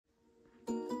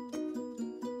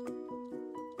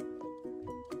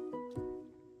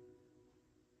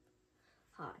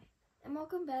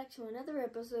Welcome back to another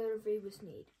episode of Read with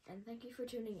Need, and thank you for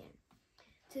tuning in.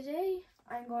 Today,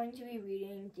 I'm going to be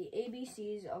reading the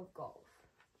ABCs of Golf.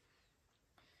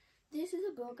 This is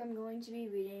a book I'm going to be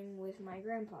reading with my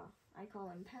grandpa. I call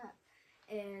him Pat.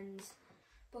 And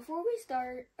before we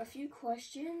start, a few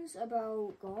questions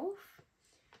about golf.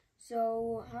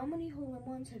 So, how many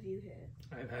hole-in-ones have you hit?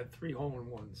 I've had 3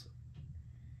 hole-in-ones.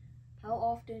 How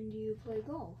often do you play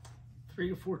golf?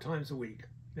 3 to 4 times a week,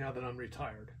 now that I'm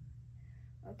retired.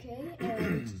 Okay,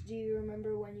 and do you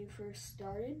remember when you first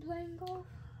started playing golf?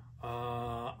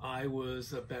 I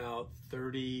was about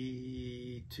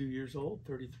 32 years old,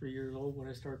 33 years old when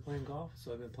I started playing golf,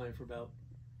 so I've been playing for about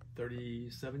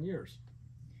 37 years.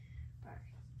 All right.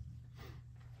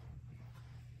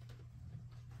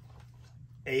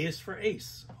 A is for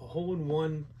ace. A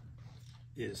hole-in-one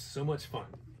is so much fun.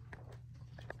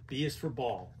 B is for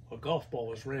ball. A golf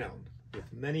ball is round,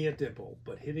 with many a dimple,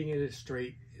 but hitting it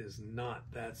straight is not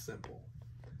that simple.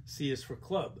 C is for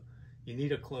club. You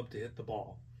need a club to hit the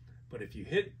ball, but if you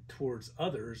hit towards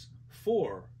others,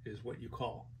 4 is what you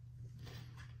call.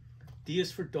 D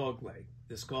is for dog leg.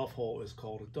 This golf hole is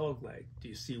called a dog leg. Do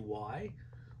you see why?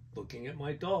 Looking at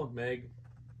my dog, Meg.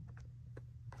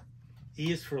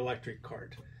 E is for electric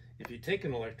cart. If you take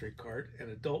an electric cart, an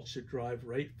adult should drive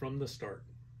right from the start.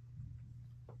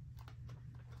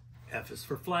 F is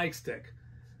for flag stick.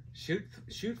 Shoot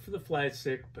for the flag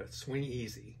stick, but swing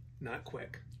easy, not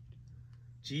quick.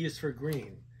 G is for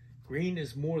green. Green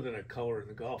is more than a color in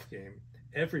the golf game.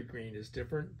 Every green is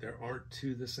different. There aren't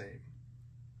 2 the same.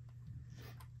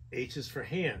 H is for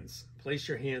hands. Place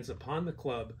your hands upon the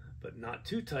club, but not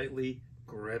too tightly.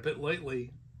 Grip it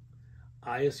lightly.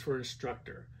 I is for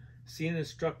instructor. See an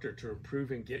instructor to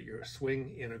improve and get your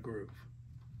swing in a groove.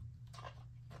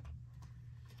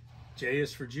 J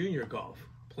is for junior golf.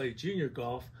 Play junior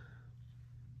golf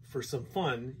for some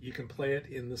fun. You can play it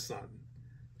in the sun.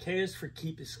 K is for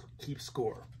keep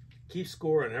score. Keep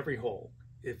score on every hole.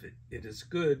 If it is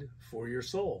good for your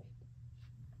soul.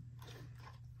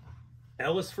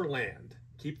 L is for land.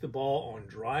 Keep the ball on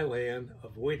dry land.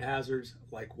 Avoid hazards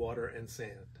like water and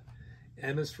sand.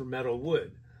 M is for metal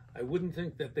wood. I wouldn't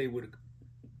think that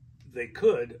they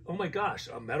could. Oh my gosh,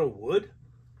 a metal wood?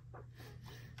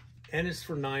 N is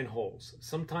for 9 holes.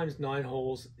 Sometimes 9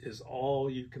 holes is all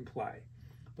you can play,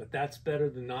 but that's better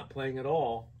than not playing at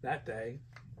all that day.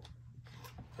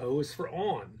 O is for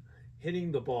on.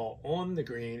 Hitting the ball on the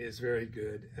green is very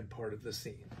good and part of the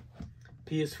scene.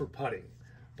 P is for putting,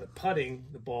 but putting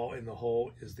the ball in the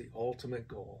hole is the ultimate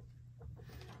goal.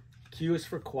 Q is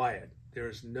for quiet. There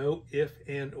is no if,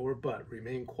 and, or but.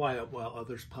 Remain quiet while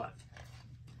others putt.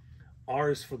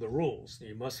 R is for the rules.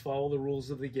 You must follow the rules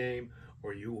of the game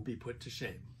or you will be put to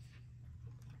shame.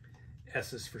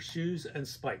 S is for shoes and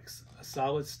spikes. A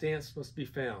solid stance must be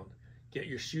found. Get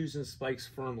your shoes and spikes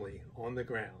firmly on the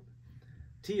ground.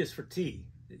 T is for tee.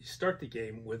 You start the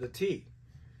game with a tee.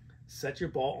 Set your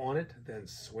ball on it, then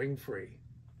swing free.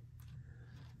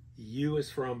 U is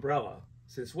for umbrella.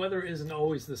 Since weather isn't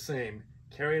always the same,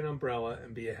 carry an umbrella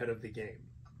and be ahead of the game.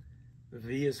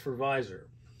 V is for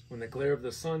visor. When the glare of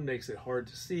the sun makes it hard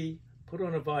to see, put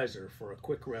on a visor for a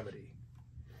quick remedy.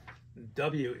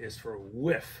 W is for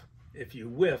whiff. If you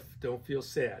whiff, don't feel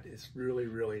sad. It's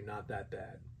really not that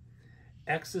bad.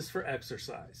 X is for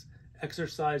exercise.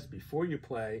 Exercise before you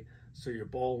play so your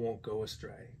ball won't go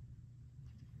astray.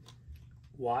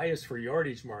 Y is for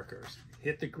yardage markers.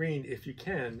 Hit the green if you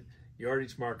can.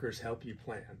 Yardage markers help you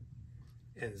plan.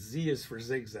 And Z is for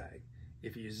zigzag.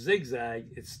 If you zigzag,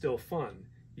 it's still fun.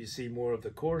 You see more of the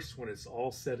course when it's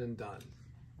all said and done.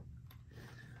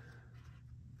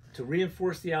 To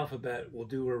reinforce the alphabet, we'll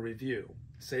do a review.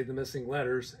 Say the missing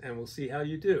letters and we'll see how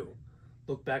you do.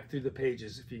 Look back through the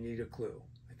pages if you need a clue.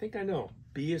 I think I know.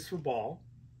 B is for ball.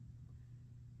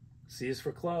 C is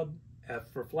for club. F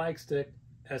for flagstick.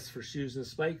 S for shoes and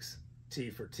spikes. T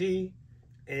for tee.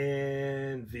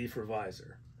 And V for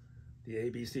visor. The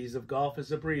ABCs of golf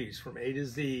is a breeze. From A to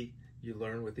Z, you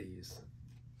learn with ease.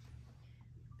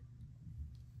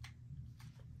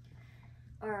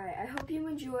 Alright, I hope you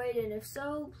enjoyed, and if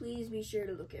so, please be sure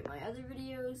to look at my other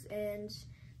videos. And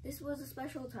this was a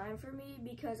special time for me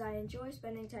because I enjoy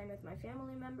spending time with my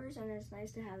family members, and it's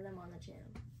nice to have them on the channel.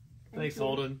 Thanks,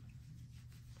 Holden.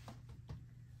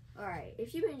 Alright,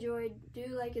 if you enjoyed, do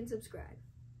like and subscribe.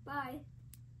 Bye!